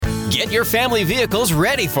Get your family vehicles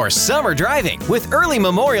ready for summer driving with early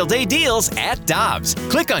Memorial Day deals at Dobbs.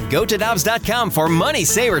 Click on gotodobbs.com for money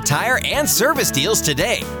saver tire and service deals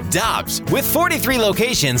today. Dobbs, with 43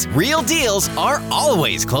 locations, real deals are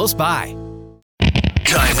always close by.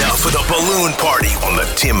 Time now for the balloon party on the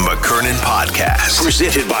Tim McKernan podcast.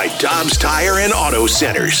 Presented by Dobbs Tire and Auto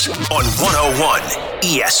Centers on 101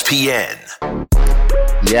 ESPN.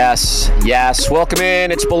 Yes. Welcome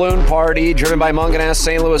in. It's Balloon Party, driven by Munganess,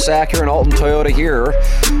 St. Louis Acura, and Alton Toyota here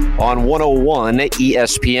on 101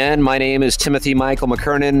 ESPN. My name is Timothy Michael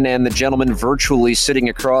McKernan, and the gentleman virtually sitting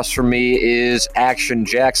across from me is Action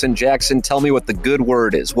Jackson. Jackson, tell me what the good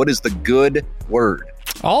word is. What is the good word?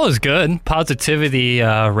 All is good. Positivity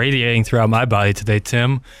radiating throughout my body today,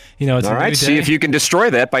 Tim. You know, it's all right. See if you can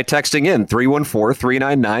destroy that by texting in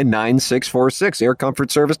 314-399-9646, Air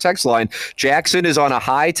Comfort Service text line. Jackson is on a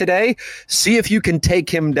high today. See if you can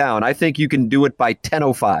take him down. I think you can do it by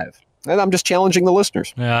 10:05. And I'm just challenging the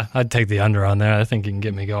listeners. Yeah, I'd take the under on there. I think you can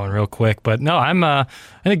get me going real quick. But no, I'm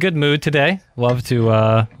in a good mood today. Love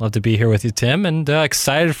to be here with you, Tim, and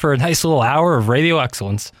excited for a nice little hour of radio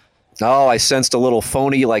excellence. Oh, I sensed a little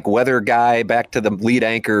phony, like weather guy back to the lead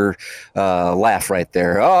anchor laugh right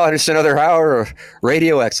there. Oh, just another hour of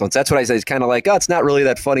radio excellence. That's what I say. It's kind of like, oh, it's not really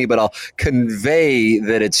that funny, but I'll convey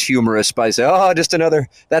that it's humorous by saying, oh, just another.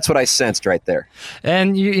 That's what I sensed right there.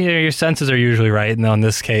 And your senses are usually right. And in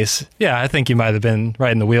this case, yeah, I think you might have been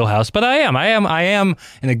right in the wheelhouse. But I am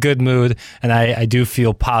in a good mood, and I do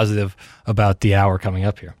feel positive about the hour coming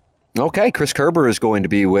up here. Okay, Chris Kerber is going to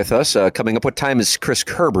be with us. Coming up, what time is Chris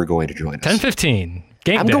Kerber going to join us? 10:15.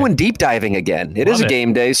 Game day. Going deep diving again. It is a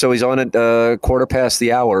game day, so he's on at quarter past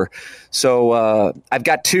the hour. So I've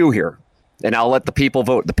got two here, and I'll let the people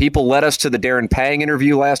vote. The people led us to the Darren Pang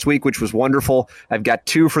interview last week, which was wonderful. I've got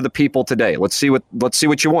two for the people today. Let's see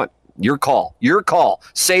what you want. Your call.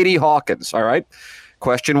 Sadie Hawkins. All right.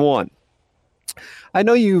 Question one. I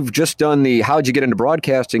know you've just done the how'd you get into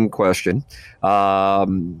broadcasting question,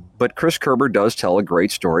 but Chris Kerber does tell a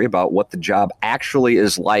great story about what the job actually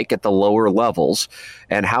is like at the lower levels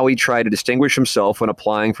and how he tried to distinguish himself when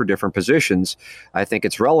applying for different positions. I think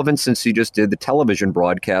it's relevant since he just did the television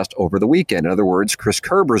broadcast over the weekend. In other words, Chris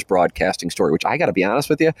Kerber's broadcasting story, which I got to be honest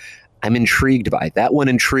with you, I'm intrigued by. That one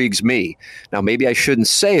intrigues me. Now, maybe I shouldn't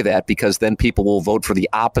say that because then people will vote for the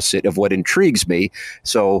opposite of what intrigues me.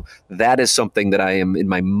 So that is something that I am in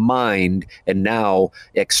my mind and now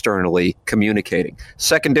externally communicating.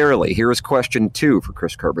 Secondarily, here is question two for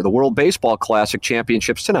Chris Kerber. The World Baseball Classic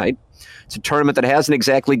Championships tonight. It's a tournament that hasn't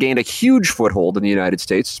exactly gained a huge foothold in the United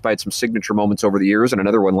States, despite some signature moments over the years and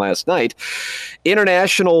another one last night.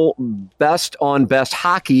 International best-on-best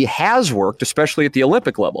hockey has worked, especially at the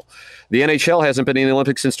Olympic level. The NHL hasn't been in the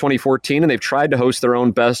Olympics since 2014, and they've tried to host their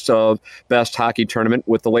own best hockey tournament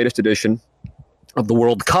with the latest edition of the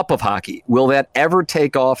World Cup of Hockey. Will that ever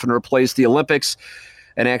take off and replace the Olympics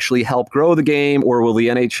and actually help grow the game, or will the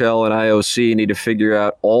NHL and IOC need to figure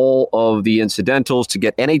out all of the incidentals to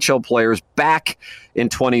get NHL players back in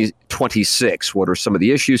 2026? What are some of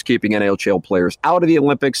the issues keeping NHL players out of the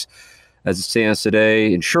Olympics? As it stands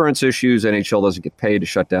today, insurance issues, NHL doesn't get paid to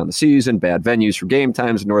shut down the season, bad venues for game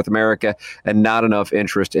times in North America, and not enough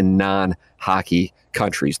interest in non-hockey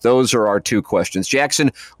countries. Those are our two questions.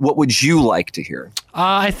 Jackson, what would you like to hear?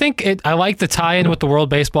 I like the tie-in with the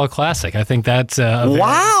World Baseball Classic. I think that's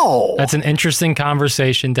that's an interesting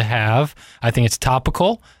conversation to have. I think it's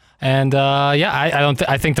topical. And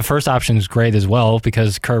I think the first option is great as well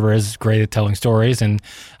because Kerber is great at telling stories, and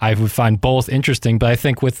I would find both interesting. But I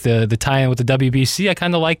think with the tie-in with the WBC, I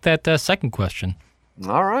kind of like that second question.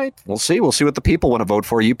 All right. We'll see. We'll see what the people want to vote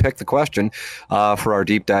for. You pick the question for our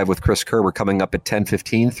deep dive with Chris Kerber coming up at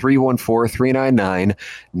 10:15.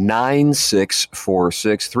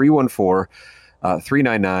 314-399-9646.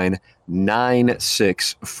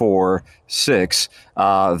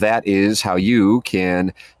 314-399-9646. That is how you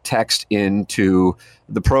can text into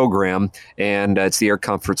the program, and it's the Air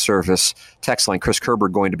Comfort Service text line. Chris Kerber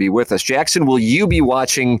going to be with us. Jackson, will you be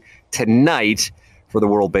watching tonight for the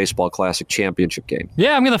World Baseball Classic Championship game?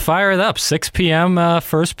 Yeah, I'm going to fire it up. 6 p.m.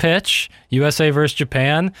 First pitch, USA versus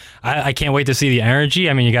Japan. I can't wait to see the energy.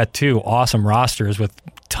 I mean, you got two awesome rosters with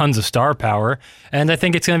tons of star power, and I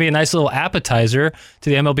think it's going to be a nice little appetizer to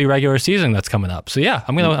the MLB regular season that's coming up. So yeah,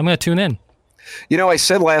 I'm going to tune in. You know, I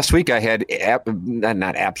said last week I had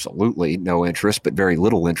not absolutely no interest, but very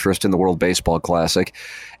little interest in the World Baseball Classic,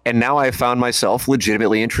 and now I've found myself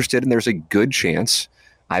legitimately interested, and there's a good chance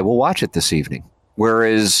I will watch it this evening.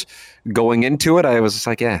 Whereas going into it, I was just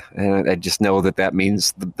like, and I just know that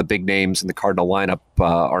means the big names in the Cardinal lineup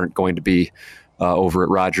aren't going to be over at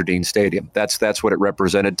Roger Dean Stadium. That's what it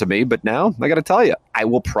represented to me. But now I got to tell you, I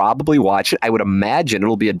will probably watch it. I would imagine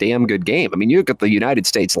it'll be a damn good game. I mean, you look at the United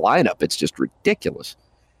States lineup; it's just ridiculous.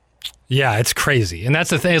 Yeah, it's crazy. And that's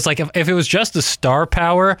the thing. It's like if it was just the star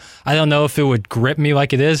power, I don't know if it would grip me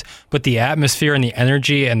like it is, but the atmosphere and the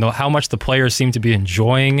energy and how much the players seem to be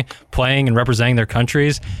enjoying playing and representing their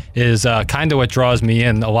countries is kind of what draws me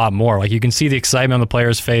in a lot more. Like you can see the excitement on the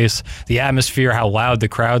players' face, the atmosphere, how loud the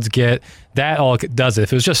crowds get. That all does it.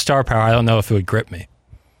 If it was just star power, I don't know if it would grip me.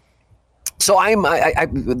 So I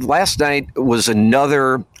last night was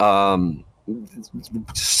another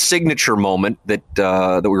signature moment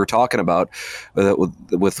that we were talking about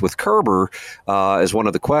with Kerber as one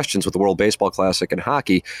of the questions with the World Baseball Classic in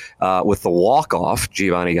hockey with the walk-off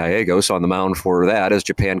Giovanni Gallegos on the mound for that as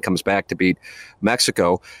Japan comes back to beat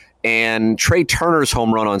Mexico. And Trey Turner's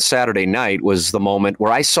home run on Saturday night was the moment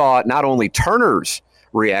where I saw not only Turner's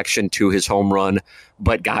reaction to his home run,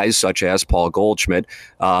 but guys such as Paul Goldschmidt,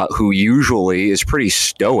 who usually is pretty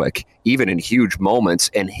stoic, even in huge moments,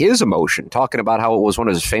 and his emotion, talking about how it was one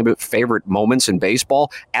of his favorite moments in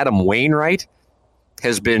baseball. Adam Wainwright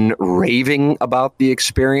has been raving about the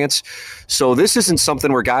experience. So this isn't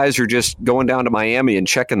something where guys are just going down to Miami and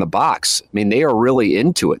checking the box. I mean, they are really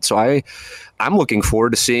into it. So I'm looking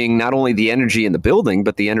forward to seeing not only the energy in the building,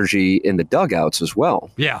 but the energy in the dugouts as well.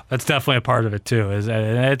 Yeah, that's definitely a part of it too.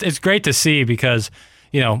 It's great to see because,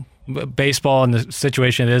 baseball and the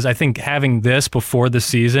situation it is, I think having this before the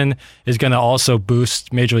season is going to also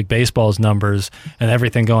boost Major League Baseball's numbers, and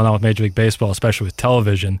everything going on with Major League Baseball, especially with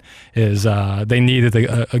television, is they needed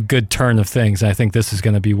a good turn of things. And I think this is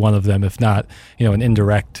going to be one of them, if not, an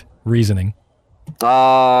indirect reasoning.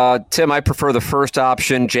 Tim, I prefer the first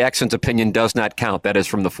option. Jackson's opinion does not count. That is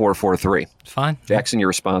from the 443. Fine. Jackson, your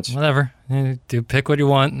response? Whatever. Do pick what you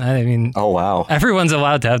want. I mean, oh wow, everyone's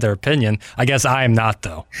allowed to have their opinion. I guess I am not,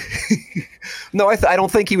 though. No, I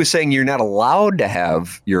don't think he was saying you're not allowed to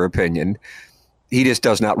have your opinion. He just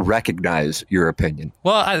does not recognize your opinion.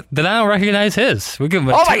 Well, then I don't recognize his. My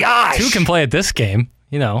gosh! Two can play at this game.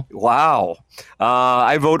 Wow.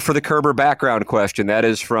 I vote for the Kerber background question. That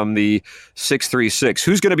is from the 636.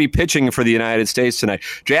 Who's going to be pitching for the United States tonight?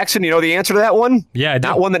 Jackson, you know the answer to that one? Yeah, I do.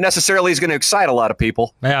 Not one that necessarily is going to excite a lot of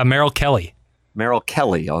people. Yeah, Merrill Kelly. Merrill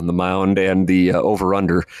Kelly on the mound, and the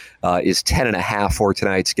over-under is 10.5 for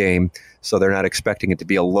tonight's game. So they're not expecting it to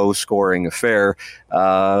be a low-scoring affair.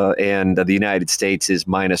 And the United States is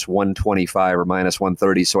minus 125 or minus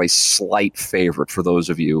 130, so a slight favorite for those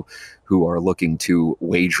of you who are looking to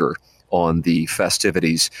wager on the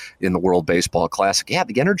festivities in the World Baseball Classic. Yeah,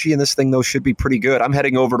 the energy in this thing, though, should be pretty good. I'm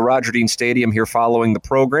heading over to Roger Dean Stadium here following the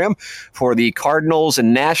program for the Cardinals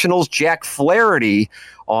and Nationals. Jack Flaherty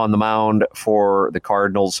on the mound for the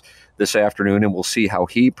Cardinals this afternoon, and we'll see how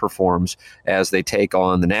he performs as they take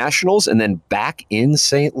on the Nationals. And then back in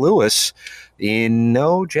St. Louis in,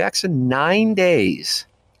 Jackson, 9 days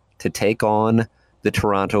to take on the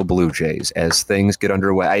Toronto Blue Jays as things get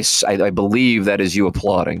underway. I believe that is you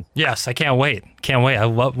applauding. Yes, I can't wait. Can't wait. I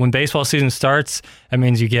love when baseball season starts. That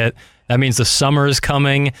means the summer is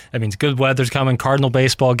coming. That means good weather's coming. Cardinal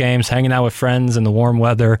baseball games, hanging out with friends in the warm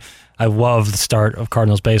weather. I love the start of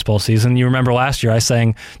Cardinals baseball season. You remember last year I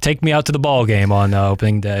sang "Take Me Out to the Ball Game" on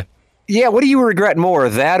opening day. Yeah, what do you regret more,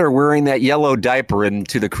 that or wearing that yellow diaper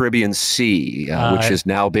into the Caribbean Sea, which has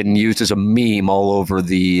now been used as a meme all over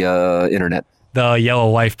the internet? The yellow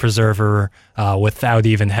life preserver without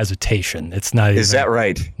even hesitation. It's not. Is that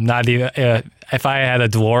right? Not even. If I had a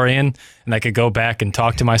DeLorean and I could go back and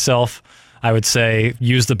talk to myself, I would say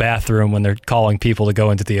use the bathroom when they're calling people to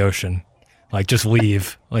go into the ocean. Like just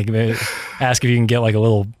leave. Like ask if you can get like a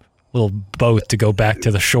little boat to go back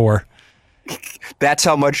to the shore. That's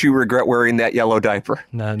how much you regret wearing that yellow diaper.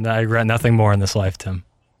 No, I regret nothing more in this life, Tim.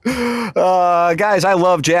 Guys, I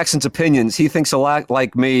love Jackson's opinions. He thinks a lot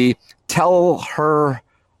like me. Tell her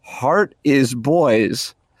heart is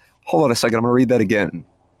boys. Hold on a second. I'm going to read that again.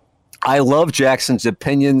 I love Jackson's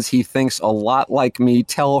opinions. He thinks a lot like me.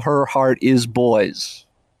 Tell her heart is boys.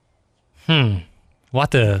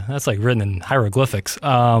 That's like written in hieroglyphics.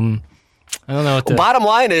 I don't know what bottom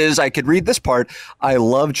line is, I could read this part. I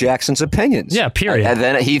love Jackson's opinions. Yeah, period. And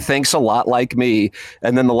then he thinks a lot like me.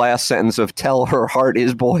 And then the last sentence of tell her heart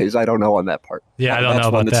is boys. I don't know on that part. Yeah, I don't know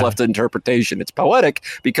about that. That's one that's left to interpretation. It's poetic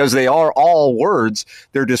because they are all words.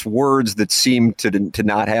 They're just words that seem to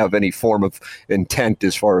not have any form of intent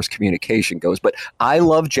as far as communication goes. But I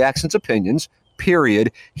love Jackson's opinions,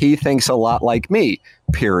 period. He thinks a lot like me,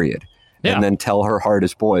 period. Yeah. And then tell her heart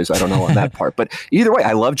is boys. I don't know on that part. But either way,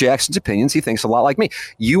 I love Jackson's opinions. He thinks a lot like me.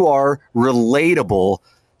 You are relatable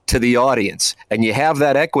to the audience, and you have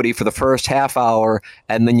that equity for the first half hour,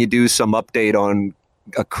 and then you do some update on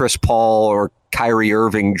a Chris Paul or Kyrie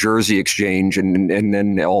Irving jersey exchange, and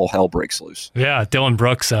then all hell breaks loose. Yeah, Dylan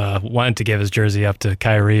Brooks wanted to give his jersey up to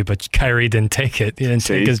Kyrie, but Kyrie didn't take it. He didn't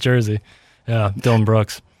take his jersey. Yeah, Dylan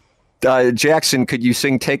Brooks. Jackson, could you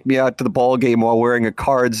sing "Take Me Out to the Ball Game" while wearing a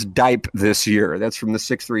Cards diaper this year? That's from the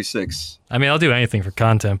 636. I mean, I'll do anything for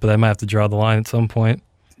content, but I might have to draw the line at some point.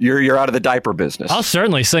 You're out of the diaper business. I'll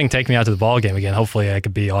certainly sing "Take Me Out to the Ball Game" again. Hopefully I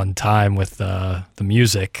could be on time with the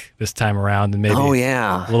music this time around, and maybe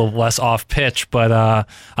a little less off pitch, but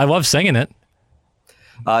I love singing it.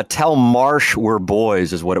 Tell Marsh we're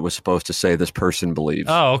boys is what it was supposed to say, this person believes.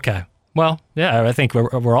 Oh, okay. Well, yeah, I think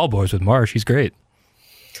we're all boys with Marsh. He's great.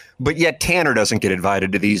 But yet Tanner doesn't get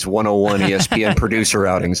invited to these 101 ESPN producer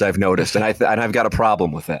outings, I've noticed, and I've got a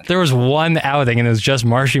problem with that. There was one outing, and it was just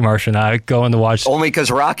Marshy Marsh and I going to watch. Only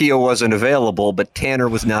because Rockio wasn't available, but Tanner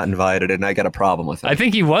was not invited, and I got a problem with that. I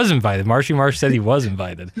think he was invited. Marshy Marsh said he was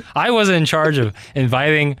invited. I wasn't in charge of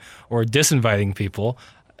inviting or disinviting people.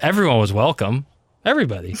 Everyone was welcome.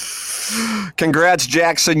 Everybody. Congrats,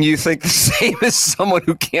 Jackson. You think the same as someone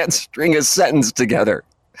who can't string a sentence together.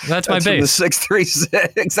 That's my base. The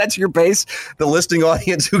 636. That's your base? The listening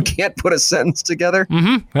audience who can't put a sentence together?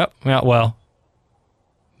 Mm-hmm. Yep. Yeah, well,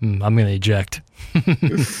 I'm going to eject.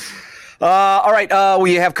 All right.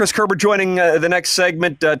 We have Chris Kerber joining the next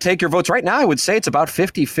segment. Take your votes. Right now, I would say it's about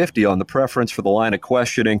 50-50 on the preference for the line of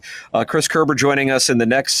questioning. Chris Kerber joining us in the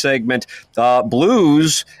next segment.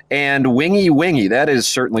 Blues and Wingy. That is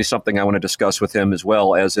certainly something I want to discuss with him as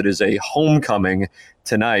well, as it is a homecoming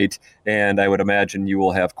tonight, and I would imagine you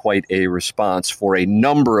will have quite a response for a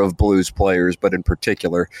number of Blues players, but in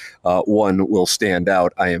particular, one will stand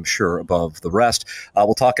out, I am sure, above the rest.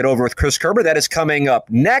 We'll talk it over with Chris Kerber. That is coming up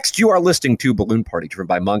next. You are listening to Balloon Party, driven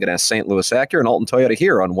by Munganess St. Louis Acura and Alton Toyota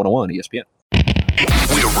here on 101 ESPN.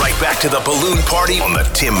 We're right back to the Balloon Party on the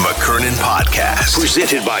Tim McKernan Podcast,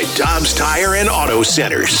 presented by Dobbs Tire and Auto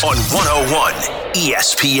Centers on 101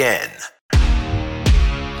 ESPN.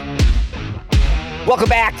 Welcome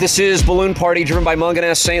back. This is Balloon Party, driven by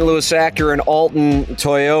Munganess, St. Louis Acura, and Alton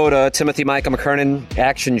Toyota. Timothy Micah McKernan,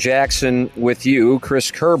 Action Jackson with you.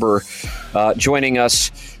 Chris Kerber joining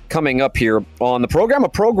us coming up here on the program, a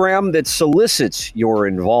program that solicits your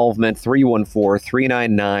involvement.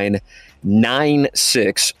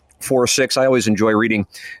 314-399-9646. I always enjoy reading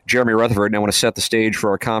Jeremy Rutherford, and I want to set the stage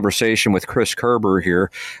for our conversation with Chris Kerber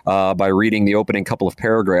here by reading the opening couple of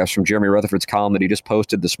paragraphs from Jeremy Rutherford's column that he just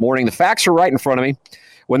posted this morning. The facts are right in front of me.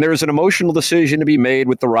 When there is an emotional decision to be made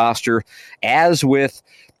with the roster, as with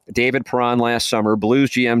David Perron last summer,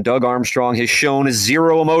 Blues GM Doug Armstrong has shown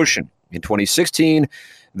zero emotion. In 2016,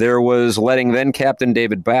 there was letting then-captain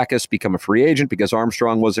David Backes become a free agent because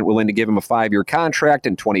Armstrong wasn't willing to give him a 5-year contract.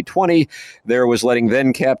 In 2020, there was letting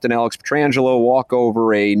then-captain Alex Pietrangelo walk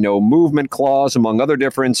over a no-movement clause, among other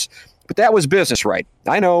differences. But that was business, right?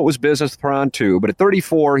 I know it was business with Perron, too. But at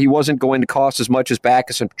 34, he wasn't going to cost as much as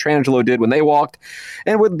Backes and Pietrangelo did when they walked,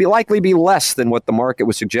 and would likely be less than what the market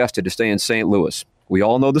was suggested to stay in St. Louis. We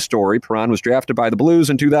all know the story. Perron was drafted by the Blues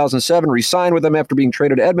in 2007, re-signed with them after being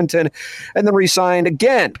traded to Edmonton, and then re-signed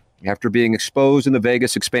again after being exposed in the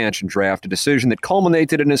Vegas expansion draft, a decision that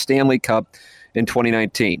culminated in a Stanley Cup in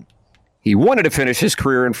 2019. He wanted to finish his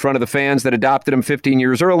career in front of the fans that adopted him 15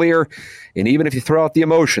 years earlier, and even if you throw out the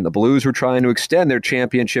emotion, the Blues were trying to extend their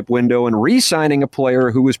championship window, and re-signing a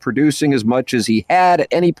player who was producing as much as he had at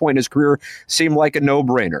any point in his career seemed like a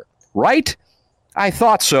no-brainer. Right? I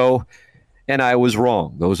thought so. And I was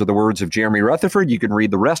wrong. Those are the words of Jeremy Rutherford. You can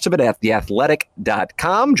read the rest of it at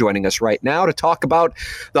theathletic.com. Joining us right now to talk about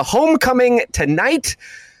the homecoming tonight,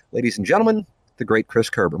 ladies and gentlemen, the great Chris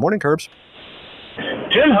Kerber. Morning, Kerbs.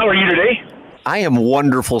 Tim, how are you today? I am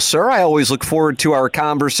wonderful, sir. I always look forward to our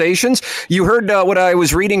conversations. You heard what I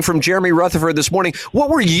was reading from Jeremy Rutherford this morning.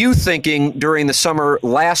 What were you thinking during the summer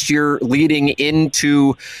last year leading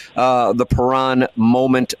into the Perron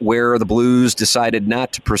moment where the Blues decided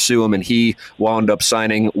not to pursue him and he wound up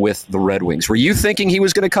signing with the Red Wings? Were you thinking he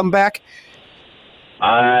was going to come back?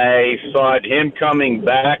 I thought him coming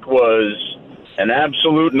back was an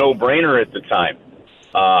absolute no-brainer at the time.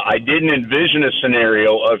 I didn't envision a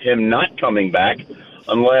scenario of him not coming back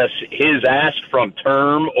unless his ask from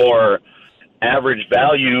term or average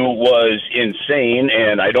value was insane,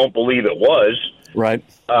 and I don't believe it was. Right.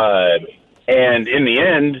 And in the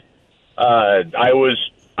end, I was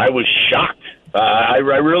shocked. I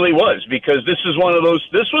really was, because this was one of those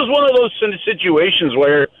situations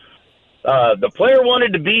where the player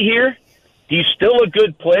wanted to be here. He's still a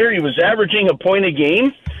good player. He was averaging a point a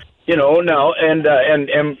game. You know, now and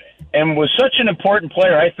and was such an important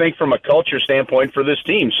player, I think, from a culture standpoint for this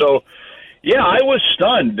team. So, yeah, I was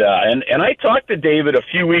stunned. And I talked to David a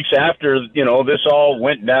few weeks after, this all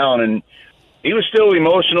went down, and he was still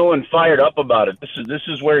emotional and fired up about it. This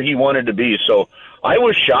is where he wanted to be. So I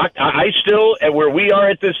was shocked. I still, at where we are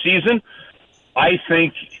at this season, I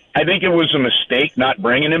think it was a mistake not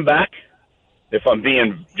bringing him back, if I'm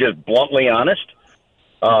being just bluntly honest.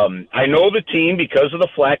 I know the team because of the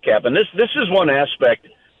flat cap, and this is one aspect.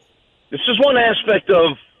 This is one aspect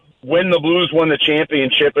of when the Blues won the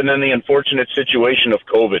championship, and then the unfortunate situation of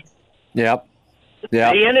COVID. Yep.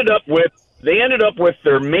 They ended up with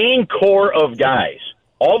their main core of guys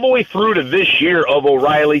all the way through to this year of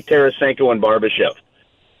O'Reilly, Tarasenko, and Barbashev.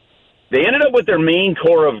 They ended up with their main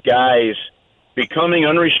core of guys becoming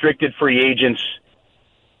unrestricted free agents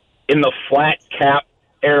in the flat cap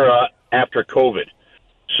era after COVID.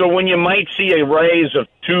 So when you might see a raise of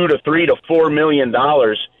 $2 to $3 to $4 million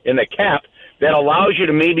in the cap, that allows you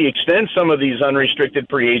to maybe extend some of these unrestricted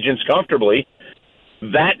free agents comfortably,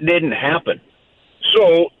 that didn't happen.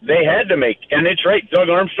 So they had to make, and it's right, Doug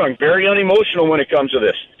Armstrong, very unemotional when it comes to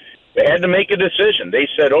this. They had to make a decision. They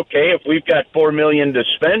said, okay, if we've got $4 million to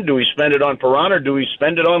spend, do we spend it on Perron or do we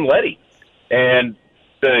spend it on Leddy? And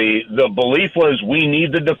the belief was we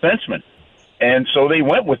need the defenseman. And so they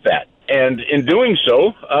went with that. And in doing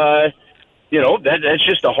so, that's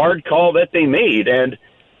just a hard call that they made. And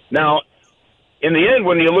now, in the end,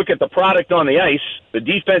 when you look at the product on the ice, the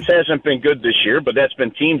defense hasn't been good this year, but that's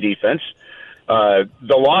been team defense. The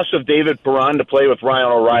loss of David Perron to play with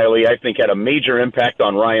Ryan O'Reilly, I think, had a major impact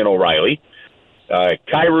on Ryan O'Reilly.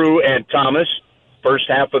 Kyrou and Thomas, first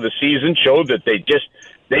half of the season, showed that they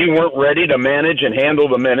weren't ready to manage and handle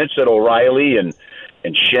the minutes that O'Reilly and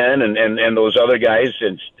Shen and those other guys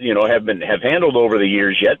have handled over the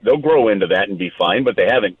years yet. They'll grow into that and be fine, but they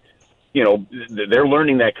haven't. They're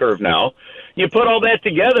learning that curve now. You put all that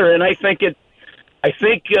together, and I think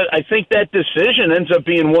that decision ends up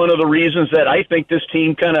being one of the reasons that I think this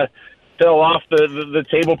team kind of fell off the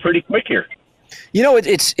table pretty quick here.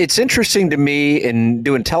 It's interesting to me in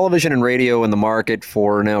doing television and radio in the market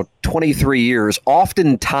for now 23 years.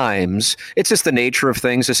 Oftentimes, it's just the nature of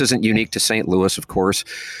things. This isn't unique to St. Louis, of course,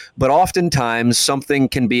 but oftentimes something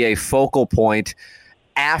can be a focal point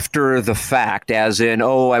after the fact, as in,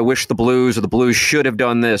 oh, I wish the Blues or the Blues should have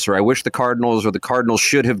done this, or I wish the Cardinals or the Cardinals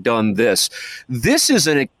should have done this. This is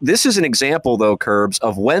an example, though, Curbs,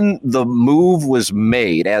 of when the move was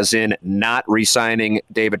made, as in not re-signing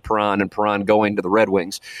David Perron and Perron going to the Red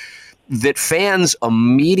Wings, that fans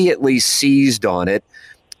immediately seized on it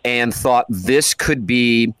and thought this could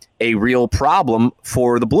be a real problem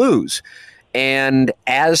for the Blues. And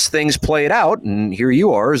as things played out, and here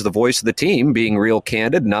you are as the voice of the team being real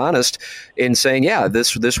candid and honest in saying, yeah,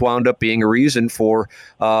 this wound up being a reason for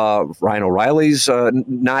Ryan O'Reilly's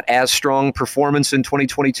not as strong performance in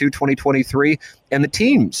 2022, 2023, and the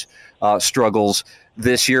team's struggles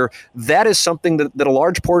this year. That is something that a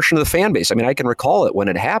large portion of the fan base, I mean, I can recall it when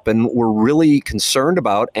it happened, were really concerned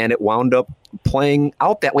about, and it wound up playing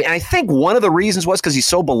out that way. And I think one of the reasons was because he's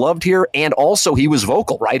so beloved here, and also he was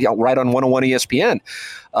vocal, right on 101 ESPN,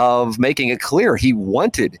 of making it clear he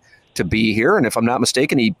wanted to be here. And if I'm not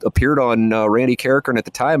mistaken, he appeared on Randy Carricker and at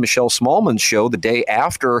the time Michelle Smallman's show the day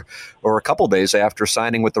after, or a couple days after,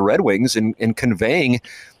 signing with the Red Wings and conveying,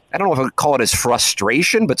 I don't know if I would call it his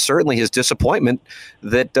frustration, but certainly his disappointment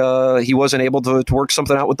that he wasn't able to work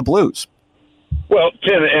something out with the Blues. Well,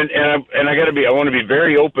 Tim, and I want to be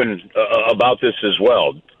very open about this as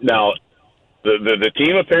well. Now, the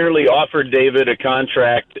team apparently offered David a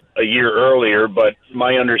contract a year earlier, but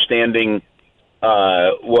my understanding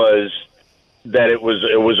was that it was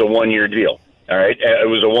a 1-year deal. All right, it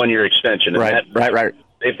was a 1-year extension. And Right.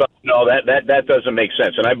 They thought, no, that doesn't make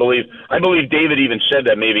sense. And I believe David even said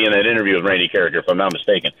that maybe in that interview with Randy Carricker, if I'm not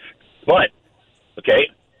mistaken. But, okay,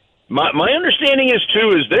 my understanding is,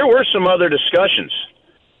 too, is there were some other discussions,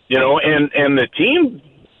 and the team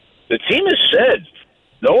has said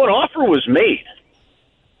no, an offer was made.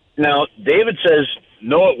 Now, David says,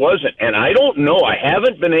 no, it wasn't. And I don't know. I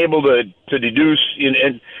haven't been able to deduce.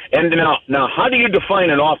 And now, how do you define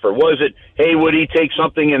an offer? Was it, hey, would he take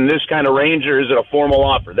something in this kind of range, or is it a formal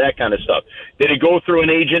offer? That kind of stuff. Did it go through an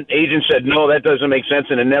agent? Agent said, no, that doesn't make sense,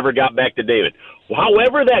 and it never got back to David.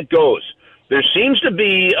 However that goes, there seems to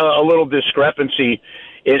be a little discrepancy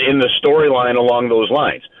in the storyline along those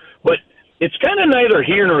lines. But it's kind of neither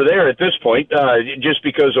here nor there at this point, just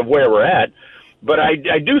because of where we're at. But I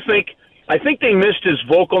think they missed his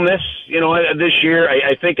vocalness, this year.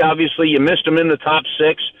 I think obviously you missed him in the top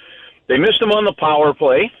 6. They missed him on the power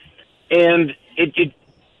play, and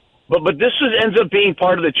But this ends up being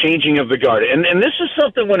part of the changing of the guard. And this is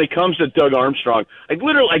something when it comes to Doug Armstrong. I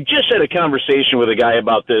just had a conversation with a guy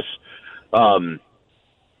about this, outside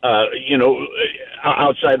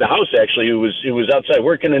the house, actually, who was outside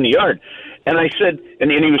working in the yard. And I said, and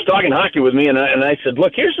he was talking hockey with me, and I said,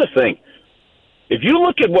 look, here's the thing. If you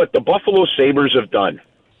look at what the Buffalo Sabres have done,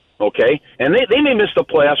 okay, and they may miss the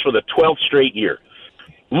playoffs for the 12th straight year.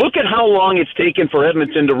 Look at how long it's taken for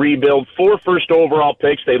Edmonton to rebuild. 4 first overall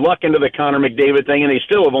picks. They luck into the Connor McDavid thing, and they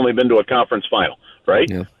still have only been to a conference final, right?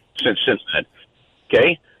 Yeah. Since then.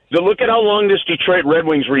 Okay? So look at how long this Detroit Red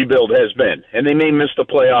Wings rebuild has been, and they may miss the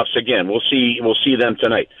playoffs again. We'll see them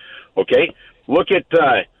tonight. Okay? Look at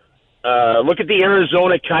the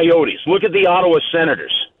Arizona Coyotes. Look at the Ottawa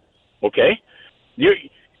Senators. Okay?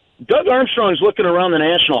 Doug Armstrong's looking around the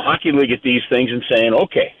National Hockey League at these things and saying,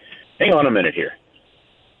 okay, hang on a minute here.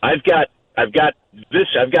 I've got this.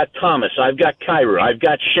 I've got Thomas. I've got Kyrou. I've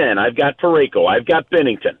got Shen. I've got Parayko. I've got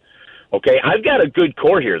Binnington. Okay, I've got a good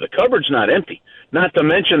core here. The cupboard's not empty. Not to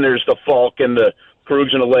mention there's the Falk and the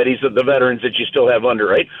Krugs and the Lettys, the veterans that you still have under,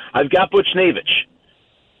 right? I've got Buchnevich.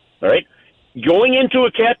 All right? Going into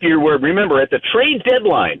a cap year where, remember, at the trade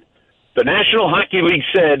deadline, the National Hockey League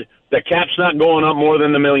said the cap's not going up more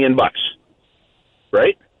than $1 million,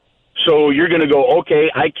 right? So you're going to go, okay,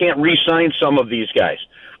 I can't re-sign some of these guys.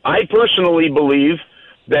 I personally believe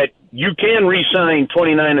that you can re-sign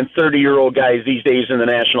 29 and 30-year-old guys these days in the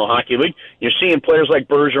National Hockey League. You're seeing players like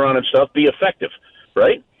Bergeron and stuff be effective,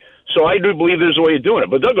 right? So I do believe there's a way of doing it.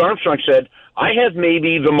 But Doug Armstrong said, I have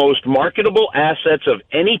maybe the most marketable assets of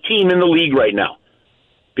any team in the league right now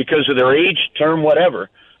because of their age, term, whatever.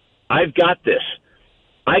 I've got this.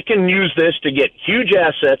 I can use this to get huge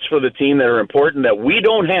assets for the team that are important that we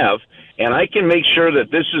don't have, and I can make sure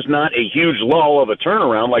that this is not a huge lull of a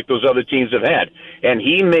turnaround like those other teams have had. And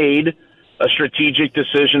he made a strategic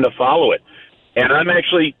decision to follow it. And I'm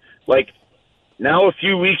actually, now a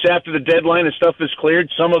few weeks after the deadline and stuff is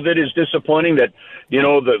cleared, some of it is disappointing that,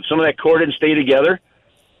 some of that core didn't stay together.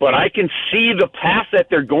 But I can see the path that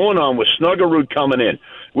they're going on with Snuggerud coming in,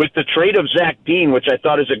 with the trade of Zach Dean, which I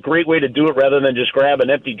thought is a great way to do it rather than just grab an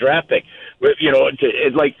empty draft pick.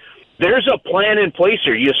 There's a plan in place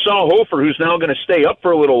here. You saw Hofer, who's now going to stay up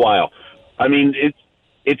for a little while. I mean,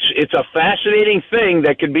 it's a fascinating thing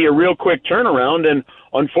that could be a real quick turnaround, and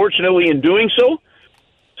unfortunately in doing so,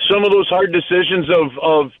 some of those hard decisions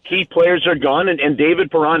of key players are gone, and David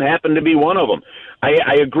Perron happened to be one of them.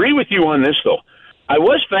 I agree with you on this, though. I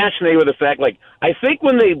was fascinated with the fact, I think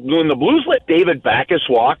when the Blues let David Backes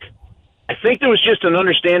walk, I think there was just an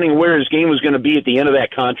understanding where his game was going to be at the end of that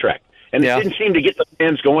contract. And it didn't seem to get the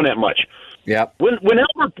fans going that much. Yeah. When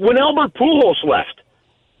Albert Pujols left,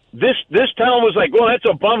 this town was like, well, that's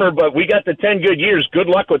a bummer, but we got the 10 good years. Good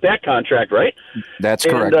luck with that contract, right? That's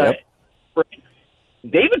correct.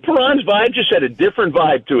 David Perron's vibe just had a different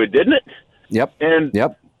vibe to it, didn't it? Yep.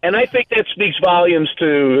 And I think that speaks volumes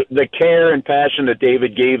to the care and passion that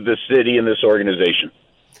David gave the city and this organization.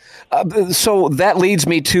 So that leads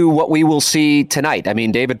me to what we will see tonight. I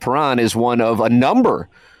mean, David Perron is one of a number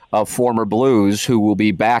of former Blues who will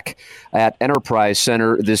be back at Enterprise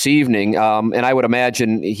Center this evening. And I would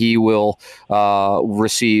imagine he will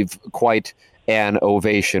receive quite an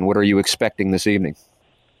ovation. What are you expecting this evening?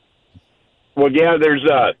 Well, yeah, there's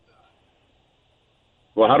how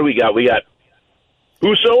do we got? We got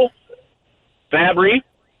Husso, Fabry,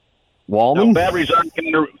 Wallman.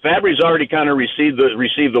 Fabry's already kind of received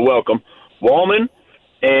the welcome. Wallman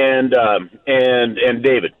and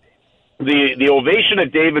David. The ovation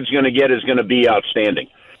that David's going to get is going to be outstanding.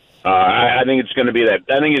 I think it's going to be that.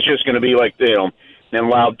 I think it's just going to be like, and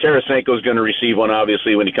while Tarasenko's going to receive one,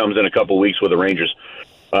 obviously, when he comes in a couple of weeks with the Rangers.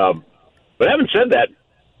 But having said that,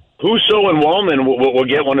 Husso and Wallman will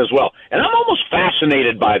get one as well. And I'm almost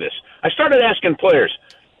fascinated by this. I started asking players,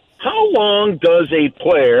 how long does a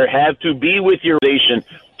player have to be with your organization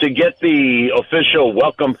to get the official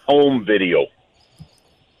welcome home video?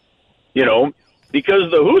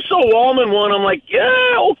 Because the Husso Wallman one, I'm like,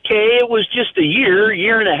 yeah, okay, it was just a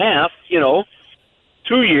year and a half,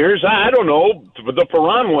 2 years. I don't know. The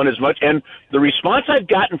Perron one as much. And the response I've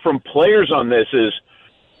gotten from players on this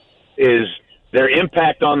is their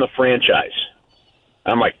impact on the franchise.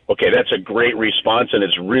 I'm like, okay, that's a great response, and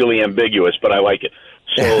it's really ambiguous, but I like it.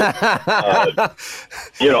 So,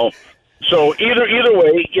 so either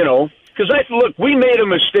way, because look, we made a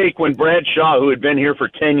mistake when Brad Shaw, who had been here for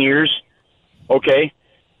 10 years, okay,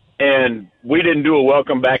 and we didn't do a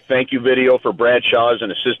welcome back thank you video for Brad Shaw as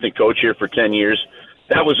an assistant coach here for 10 years.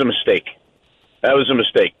 That was a mistake.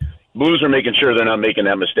 Blues are making sure they're not making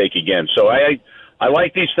that mistake again. So I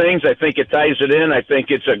like these things. I think it ties it in. I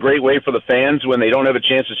think it's a great way for the fans when they don't have a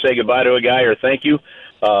chance to say goodbye to a guy or thank you.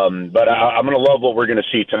 But I'm going to love what we're going to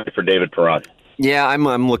see tonight for David Perron. Yeah,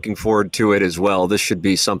 I'm looking forward to it as well. This should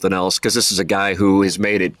be something else because this is a guy who has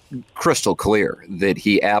made it crystal clear that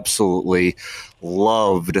he absolutely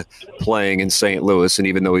loved playing in St. Louis, and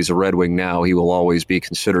even though he's a Red Wing now, he will always be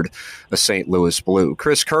considered a St. Louis Blue.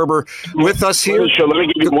 Chris Kerber with us here. Let me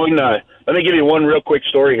give you one. Let me give you one real quick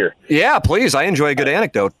story here. Yeah, please. I enjoy a good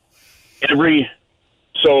anecdote. May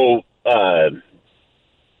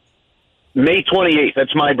 28th.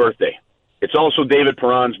 That's my birthday. It's also David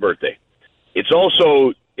Perron's birthday. It's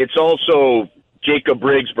also Jacob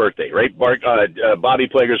Briggs' birthday, right? Bobby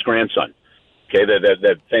Plager's grandson. Okay,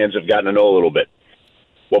 that fans have gotten to know a little bit.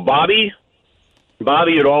 Well, Bobby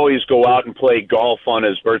would always go out and play golf on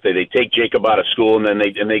his birthday. They take Jacob out of school and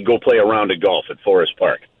then they go play a round of golf at Forest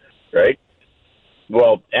Park, right?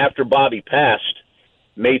 Well, after Bobby passed,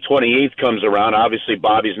 May 28th comes around. Obviously,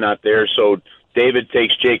 Bobby's not there, so David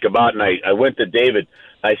takes Jacob out, and I went to David.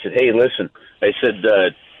 I said, "Hey, listen," I said,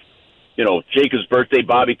 Jacob's birthday,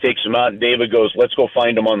 Bobby takes him out, and David goes, "Let's go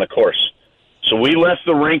find him on the course." So we left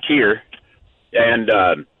the rink here, and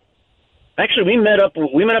actually we met up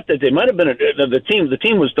that day. Might have been the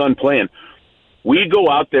team was done playing. We go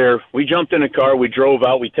out there, we jumped in a car, we drove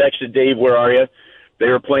out, we texted Dave, "Where are you?" They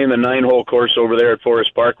were playing the 9-hole course over there at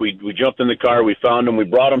Forest Park. We jumped in the car, we found him, we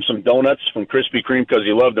brought him some donuts from Krispy Kreme because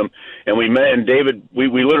he loved them, and we met. And David, we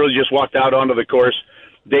literally just walked out onto the course.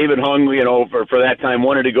 David hung, for that time,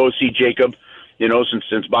 wanted to go see Jacob,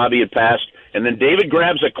 since Bobby had passed. And then David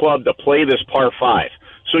grabs a club to play this par 5.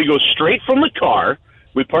 So he goes straight from the car.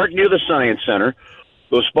 We park near the Science Center,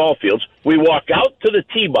 those ball fields. We walk out to the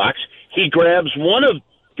tee box. He grabs one of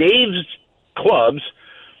Dave's clubs,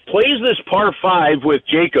 plays this par 5 with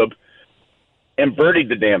Jacob, and birdied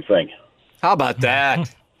the damn thing. How about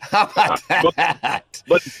that?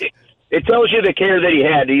 But it tells you the care that he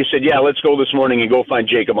had. He said, "Yeah, let's go this morning and go find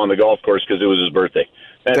Jacob on the golf course because it was his birthday."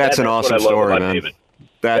 That's an awesome story, man. David.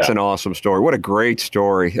 That's an awesome story. What a great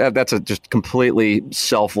story. That's a just completely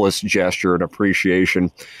selfless gesture and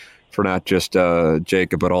appreciation for not just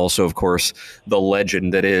Jacob, but also, of course, the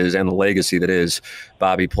legend that is and the legacy that is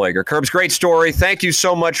Bobby Plager. Curbs, great story. Thank you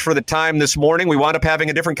so much for the time this morning. We wound up having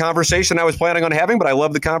a different conversation I was planning on having, but I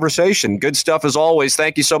love the conversation. Good stuff as always.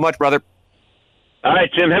 Thank you so much, brother. All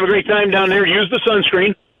right, Tim, have a great time down there. Use the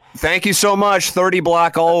sunscreen. Thank you so much. 30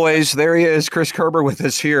 block always. There he is, Chris Kerber with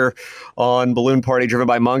us here on Balloon Party, driven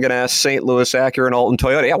by Munganess, St. Louis, Acura, and Alton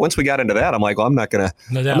Toyota. Yeah, once we got into that, I'm like, well, I'm not gonna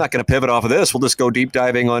pivot off of this. We'll just go deep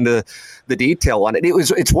diving onto the detail on it.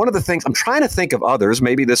 It's one of the things I'm trying to think of others.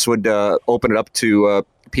 Maybe this would open it up to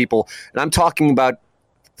people. And I'm talking about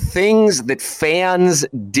things that fans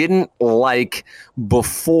didn't like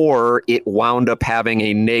before it wound up having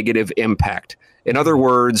a negative impact. In other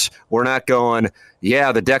words, we're not going,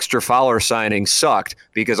 yeah, the Dexter Fowler signing sucked,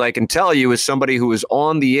 because I can tell you, as somebody who was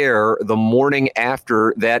on the air the morning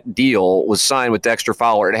after that deal was signed with Dexter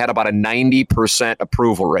Fowler, it had about a 90%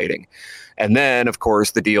 approval rating. And then, of course,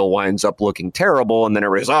 the deal winds up looking terrible, and then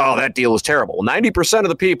everybody's, oh, that deal was terrible. Well, 90% of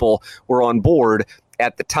the people were on board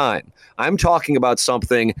at the time. I'm talking about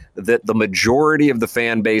something that the majority of the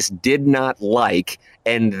fan base did not like,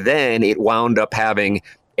 and then it wound up having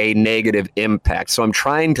a negative impact. So I'm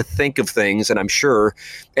trying to think of things, and I'm sure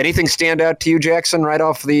anything stand out to you, Jackson, right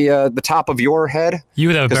off the top of your head?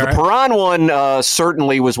 Because the Perron one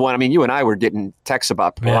certainly was one. I mean, you and I were getting texts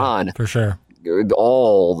about Perron for sure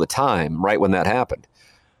all the time, right when that happened.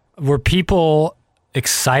 Were people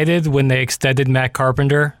excited when they extended Matt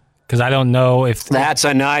Carpenter? Because I don't know if that's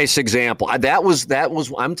a nice example. That was.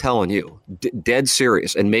 I'm telling you, dead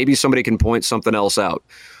serious. And maybe somebody can point something else out.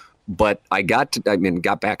 But I got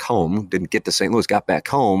back home, didn't get to St. Louis, got back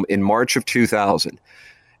home in March of 2000.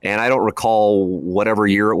 And I don't recall whatever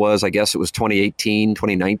year it was. I guess it was 2018,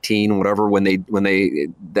 2019, whatever, when they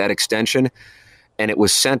that extension. And it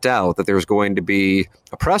was sent out that there was going to be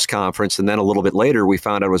a press conference. And then a little bit later, we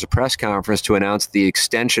found out it was a press conference to announce the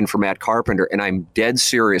extension for Matt Carpenter. And I'm dead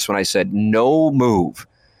serious when I said no move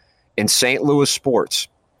in St. Louis sports,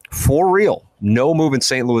 for real, no move in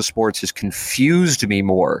St. Louis sports has confused me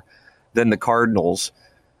more than the Cardinals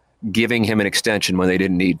giving him an extension when they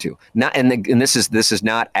didn't need to. This is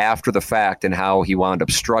not after the fact and how he wound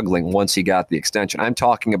up struggling once he got the extension. I'm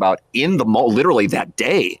talking about literally that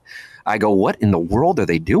day. I go, what in the world are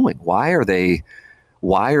they doing? Why are they?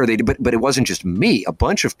 But it wasn't just me. A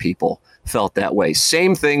bunch of people felt that way.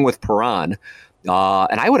 Same thing with Perron.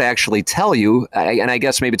 And I would actually tell you, and I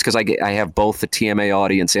guess maybe it's because I have both the TMA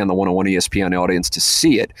audience and the 101 ESPN audience to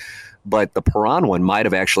see it, but the Perron one might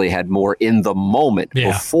have actually had more in the moment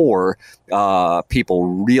before people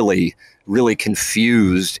really, really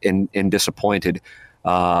confused and disappointed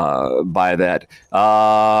by that.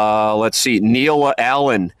 Let's see. Neil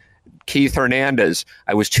Allen, Keith Hernandez.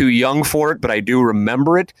 I was too young for it, but I do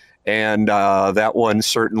remember it. And that one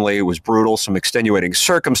certainly was brutal. Some extenuating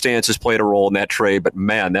circumstances played a role in that trade, but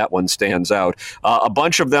man, that one stands out. A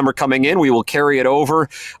bunch of them are coming in. We will carry it over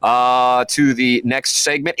to the next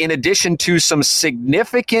segment, in addition to some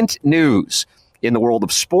significant news in the world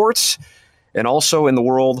of sports and also in the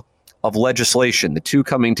world of legislation. The two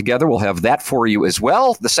coming together. We'll have that for you as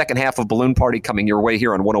well. The second half of Balloon Party coming your way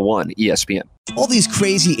here on 101 ESPN. All these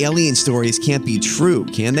crazy alien stories can't be true,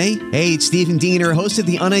 can they? Hey, it's Stephen Diener, host of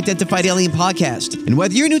the Unidentified Alien Podcast. And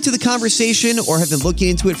whether you're new to the conversation or have been looking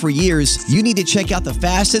into it for years, you need to check out the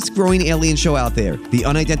fastest growing alien show out there, the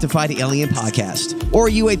Unidentified Alien Podcast, or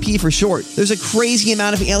UAP for short. There's a crazy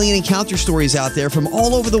amount of alien encounter stories out there from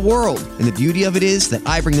all over the world. And the beauty of it is that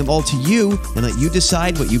I bring them all to you and let you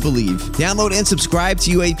decide what you believe. Download and subscribe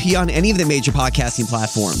to UAP on any of the major podcasting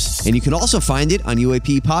platforms. And you can also find it on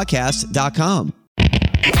UAPpodcast.com.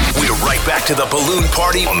 We're right back to the Balloon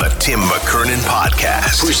Party on the Tim McKernan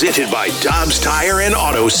Podcast. Presented by Dobbs Tire and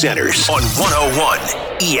Auto Centers on 101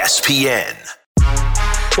 ESPN.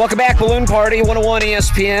 Welcome back, Balloon Party, 101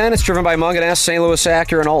 ESPN. It's driven by Munganess, St. Louis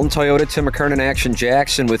Acura, and Alton Toyota. Tim McKernan, Action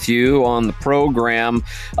Jackson with you on the program.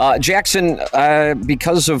 Jackson,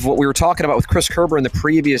 because of what we were talking about with Chris Kerber in the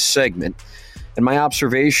previous segment, and my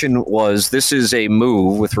observation was this is a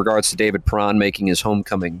move with regards to David Perron making his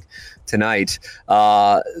homecoming tonight,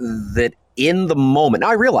 that in the moment, now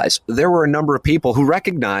I realize there were a number of people who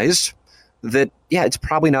recognized that, yeah, it's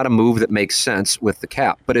probably not a move that makes sense with the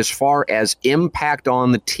cap. But as far as impact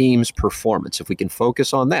on the team's performance, if we can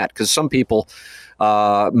focus on that, because some people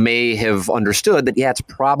may have understood that, yeah, it's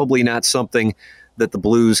probably not something that the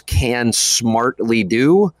Blues can smartly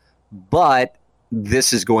do, but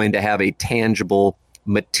this is going to have a tangible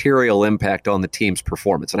material impact on the team's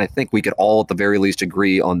performance. And I think we could all at the very least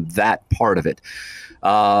agree on that part of it.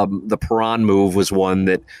 The Perron move was one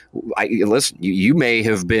that, listen, you may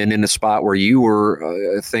have been in a spot where you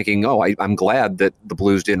were thinking, oh, I'm glad that the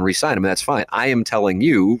Blues didn't re-sign him. That's fine. I am telling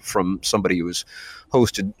you, from somebody who has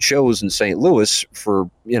hosted shows in St. Louis for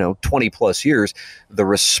 20 plus years, the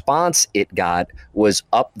response it got was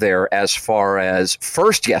up there as far as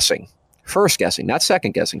first guessing, not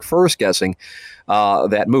second guessing, first guessing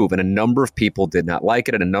that move. And a number of people did not like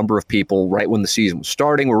it. And a number of people, right when the season was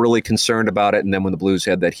starting, were really concerned about it. And then when the Blues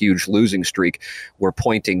had that huge losing streak, were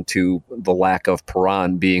pointing to the lack of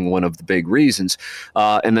Perron being one of the big reasons.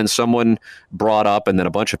 And then someone brought up, and then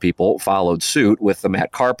a bunch of people followed suit with the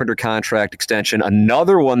Matt Carpenter contract extension.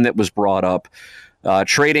 Another one that was brought up,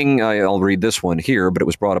 trading, I'll read this one here, but it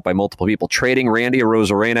was brought up by multiple people, trading Randy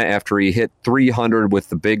Arozarena after he hit 300 with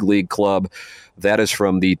the big league club. That is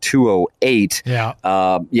from the 208. Yeah.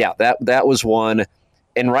 That was one.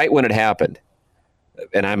 And right when it happened,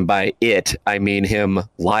 and I'm by it, I mean him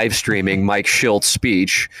live streaming Mike Schilt's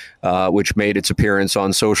speech, which made its appearance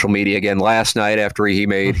on social media again last night after he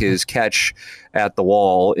made his catch at the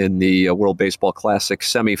wall in the World Baseball Classic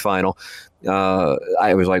semifinal.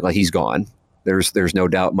 I was like, well, he's gone. There's no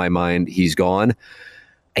doubt in my mind he's gone.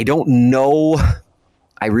 I don't know.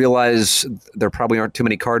 I realize there probably aren't too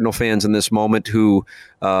many Cardinal fans in this moment who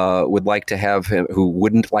would like to have him, who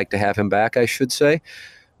wouldn't like to have him back, I should say.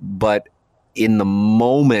 But in the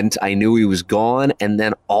moment, I knew he was gone. And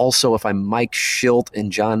then also, if I'm Mike Schilt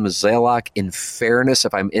and John Mozeliak, in fairness,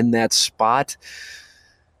 if I'm in that spot,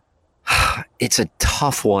 it's a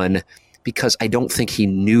tough one, because I don't think he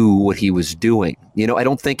knew what he was doing. I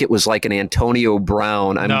don't think it was like an Antonio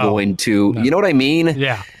Brown, you know what I mean?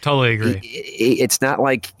 Yeah, totally agree. It's not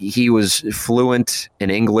like he was fluent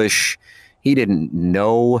in English. He didn't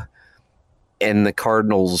know. And the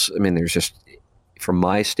Cardinals, there's just, from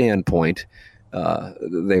my standpoint,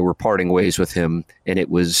 they were parting ways with him, and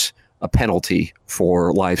it was a penalty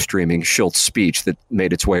for live streaming Schilt's speech that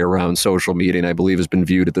made its way around social media, and I believe has been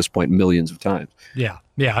viewed at this point millions of times. Yeah,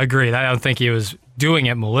 agreed. I don't think he was doing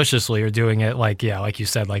it maliciously or doing it like you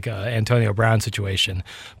said, like a Antonio Brown situation.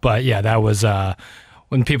 But yeah, that was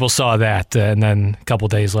when people saw that, and then a couple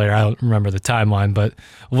days later, I don't remember the timeline, but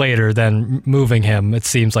later, then moving him, it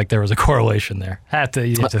seems like there was a correlation there.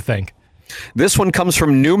 You have to think. This one comes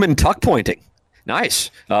from Newman Tuck Pointing. Nice.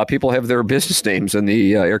 People have their business names in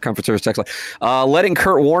the Air Comfort Service text line. Letting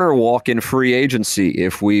Kurt Warner walk in free agency.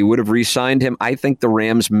 If we would have re-signed him, I think the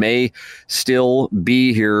Rams may still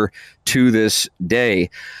be here to this day.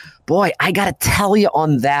 Boy, I got to tell you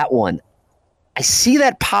on that one, I see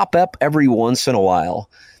that pop up every once in a while.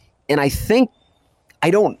 And I think I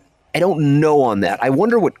don't know on that. I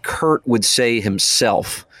wonder what Kurt would say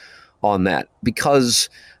himself on that, because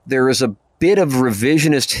there is a bit of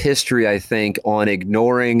revisionist history, I think, on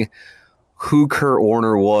ignoring who Kurt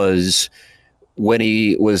Warner was when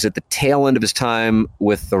he was at the tail end of his time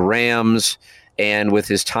with the Rams and with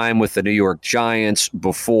his time with the New York Giants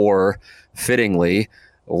before, fittingly,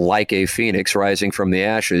 like a phoenix rising from the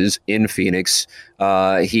ashes in Phoenix,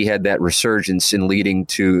 he had that resurgence in leading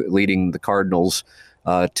the Cardinals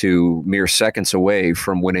to mere seconds away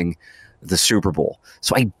from winning the Super Bowl.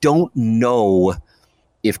 So I don't know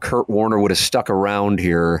if Kurt Warner would have stuck around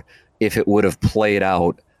here if it would have played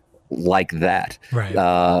out like that. Right.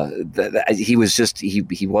 He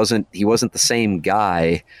wasn't the same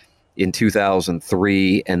guy in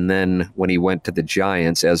 2003, and then when he went to the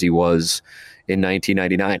Giants as he was in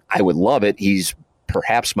 1999. I would love it. He's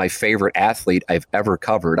perhaps my favorite athlete I've ever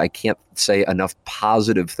covered. I can't say enough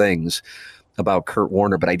positive things about Kurt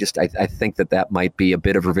Warner, but I think that might be a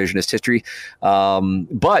bit of revisionist history.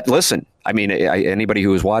 But listen, I mean, anybody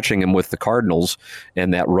who was watching him with the Cardinals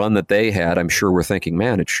and that run that they had, I'm sure we're thinking,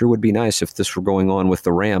 man, it sure would be nice if this were going on with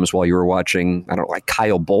the Rams while you were watching, I don't know, like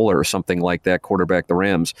Kyle Bowler or something like that, quarterback the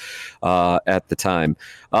Rams at the time.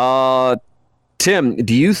 Tim,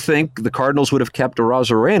 do you think the Cardinals would have kept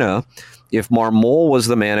Arozarena if Marmol was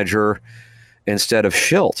the manager instead of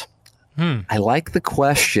Schilt? I like the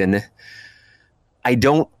question.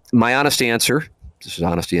 My honest answer, this is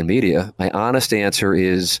honesty in media, my honest answer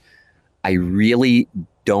is I really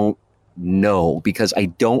don't know, because I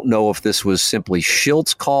don't know if this was simply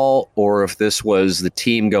Schilt's call or if this was the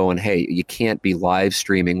team going, hey, you can't be live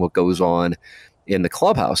streaming what goes on in the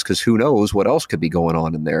clubhouse, because who knows what else could be going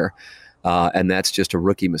on in there. And that's just a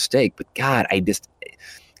rookie mistake. But God, it's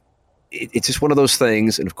just one of those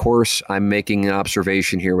things. And of course, I'm making an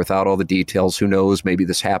observation here without all the details. Who knows? Maybe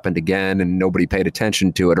this happened again and nobody paid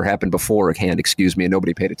attention to it, or happened beforehand, and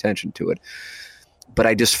nobody paid attention to it. But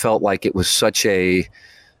I just felt like it was such a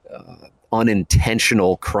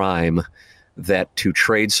unintentional crime that to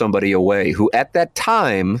trade somebody away who at that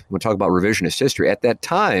time, we'll talk about revisionist history, at that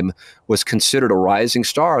time was considered a rising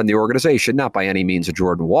star in the organization, not by any means a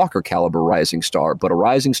Jordan Walker caliber rising star, but a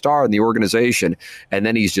rising star in the organization, and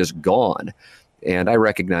then he's just gone. And I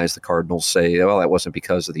recognize the Cardinals say, well, that wasn't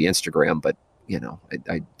because of the Instagram, but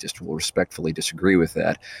I just will respectfully disagree with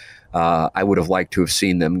that. I would have liked to have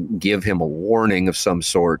seen them give him a warning of some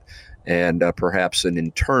sort and perhaps an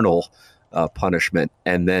internal punishment,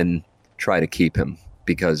 and then try to keep him,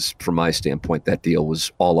 because from my standpoint, that deal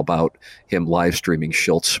was all about him live streaming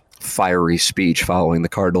Schilt's fiery speech following the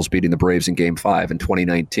Cardinals beating the Braves in Game 5 in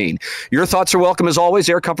 2019. Your thoughts are welcome as always.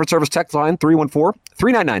 Air Comfort Service text line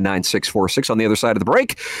 314-399-9646 on the other side of the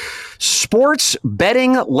break. Sports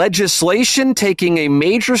betting legislation taking a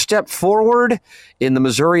major step forward in the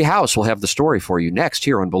Missouri House. We'll have the story for you next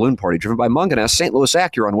here on Balloon Party, driven by Munganess, St. Louis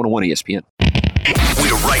Acura on 101 ESPN.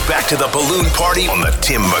 We're right back to the Balloon Party on the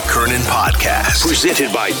Tim McKernan Podcast.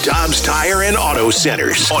 Presented by Dobbs Tire and Auto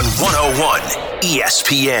Centers on 101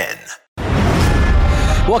 ESPN.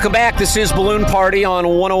 Welcome back. This is Balloon Party on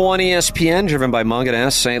 101 ESPN, driven by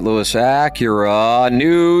Munganess, St. Louis Acura.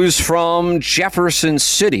 News from Jefferson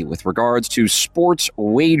City with regards to sports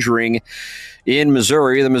wagering in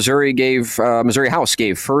Missouri. The Missouri House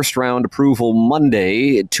gave first-round approval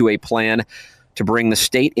Monday to a plan to bring the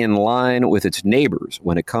state in line with its neighbors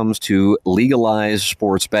when it comes to legalized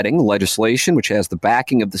sports betting. Legislation, which has the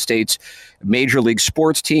backing of the state's major league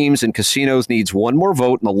sports teams and casinos, needs one more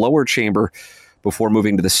vote in the lower chamber before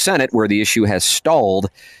moving to the Senate, where the issue has stalled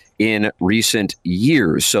in recent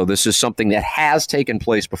years. So this is something that has taken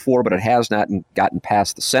place before, but it has not gotten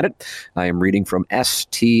past the Senate. I am reading from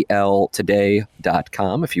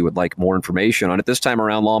stltoday.com if you would like more information on it. This time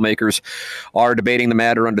around, lawmakers are debating the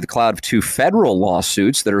matter under the cloud of two federal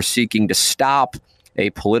lawsuits that are seeking to stop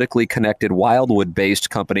a politically connected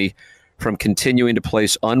Wildwood-based company from continuing to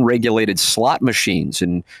place unregulated slot machines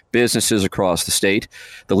in businesses across the state.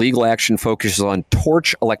 The legal action focuses on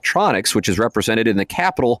Torch Electronics, which is represented in the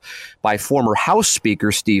Capitol by former House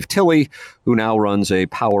Speaker Steve Tilley, who now runs a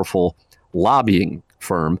powerful lobbying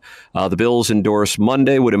firm. The bills endorsed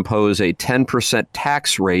Monday would impose a 10%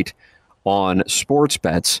 tax rate on sports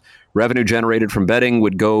bets. Revenue generated from betting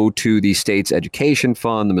would go to the state's education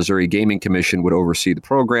fund. The Missouri Gaming Commission would oversee the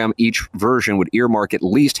program. Each version would earmark at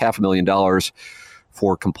least $500,000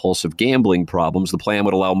 for compulsive gambling problems. The plan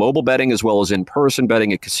would allow mobile betting as well as in-person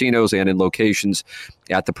betting at casinos and in locations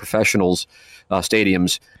at the professionals'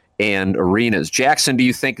 stadiums and arenas. Jackson, do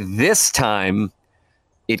you think this time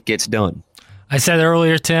it gets done? I said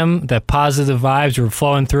earlier, Tim, that positive vibes were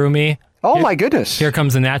flowing through me. Oh my goodness! Here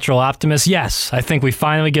comes the natural optimist. Yes, I think we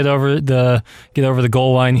finally get over the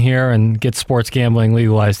goal line here and get sports gambling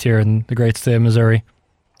legalized here in the great state of Missouri.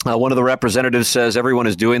 One of the representatives says everyone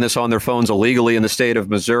is doing this on their phones illegally in the state of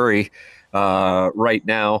Missouri right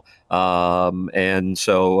now, and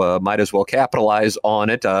so might as well capitalize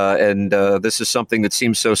on it. And this is something that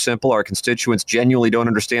seems so simple. Our constituents genuinely don't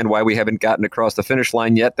understand why we haven't gotten across the finish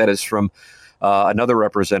line yet. That is from another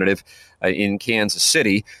representative in Kansas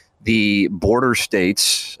City. The border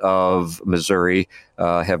states of Missouri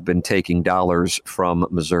have been taking dollars from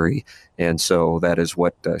Missouri, and so that is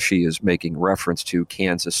what she is making reference to.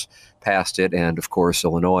 Kansas passed it, and of course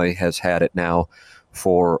Illinois has had it now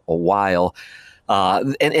for a while.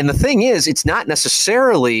 And the thing is, it's not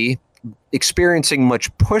necessarily experiencing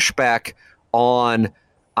much pushback on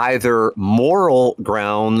either moral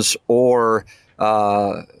grounds or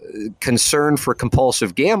concern for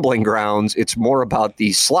compulsive gambling grounds. It's more about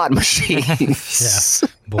the slot machines. Yeah,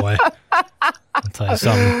 boy. I'll tell you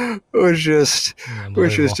something. Which is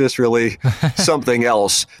just really something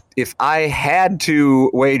else. If I had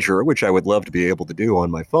to wager, which I would love to be able to do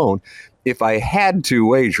on my phone, if I had to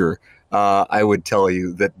wager, I would tell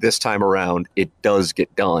you that this time around it does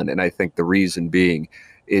get done. And I think the reason being,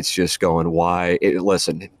 it's just going, why?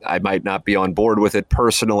 Listen, I might not be on board with it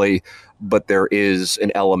personally, but there is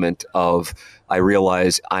an element of, I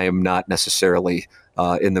realize I am not necessarily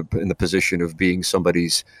in the position of being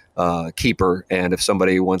somebody's keeper, and if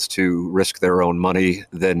somebody wants to risk their own money,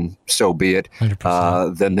 then so be it.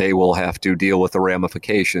 Then they will have to deal with the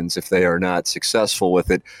ramifications if they are not successful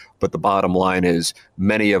with it. But the bottom line is,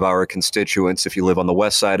 many of our constituents, if you live on the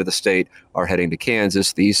west side of the state, are heading to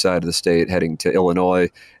Kansas, the east side of the state heading to Illinois,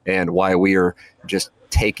 and why we are just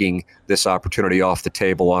taking this opportunity off the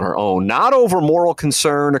table on our own, not over moral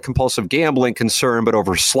concern or compulsive gambling concern, but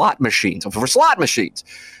over slot machines.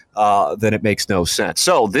 Then it makes no sense.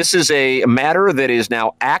 So this is a matter that is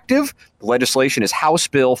now active. The legislation is House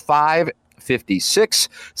Bill 556.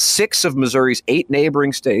 6 of Missouri's 8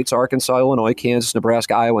 neighboring states, Arkansas, Illinois, Kansas,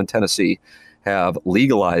 Nebraska, Iowa, and Tennessee, have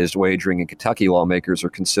legalized wagering, and Kentucky lawmakers are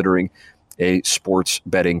considering a sports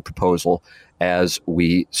betting proposal as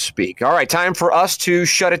we speak. All right, time for us to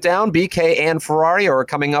shut it down. BK and Ferrari are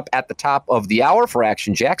coming up at the top of the hour for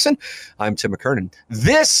Action Jackson. I'm Tim McKernan.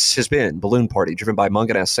 This has been Balloon Party, driven by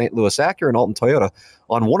Munganess St. Louis Acura and Alton Toyota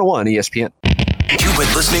on 101 ESPN. You've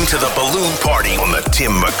been listening to the Balloon Party on the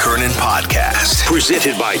Tim McKernan Podcast,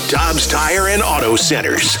 presented by Dobbs Tire and Auto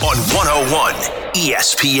Centers on 101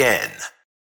 ESPN.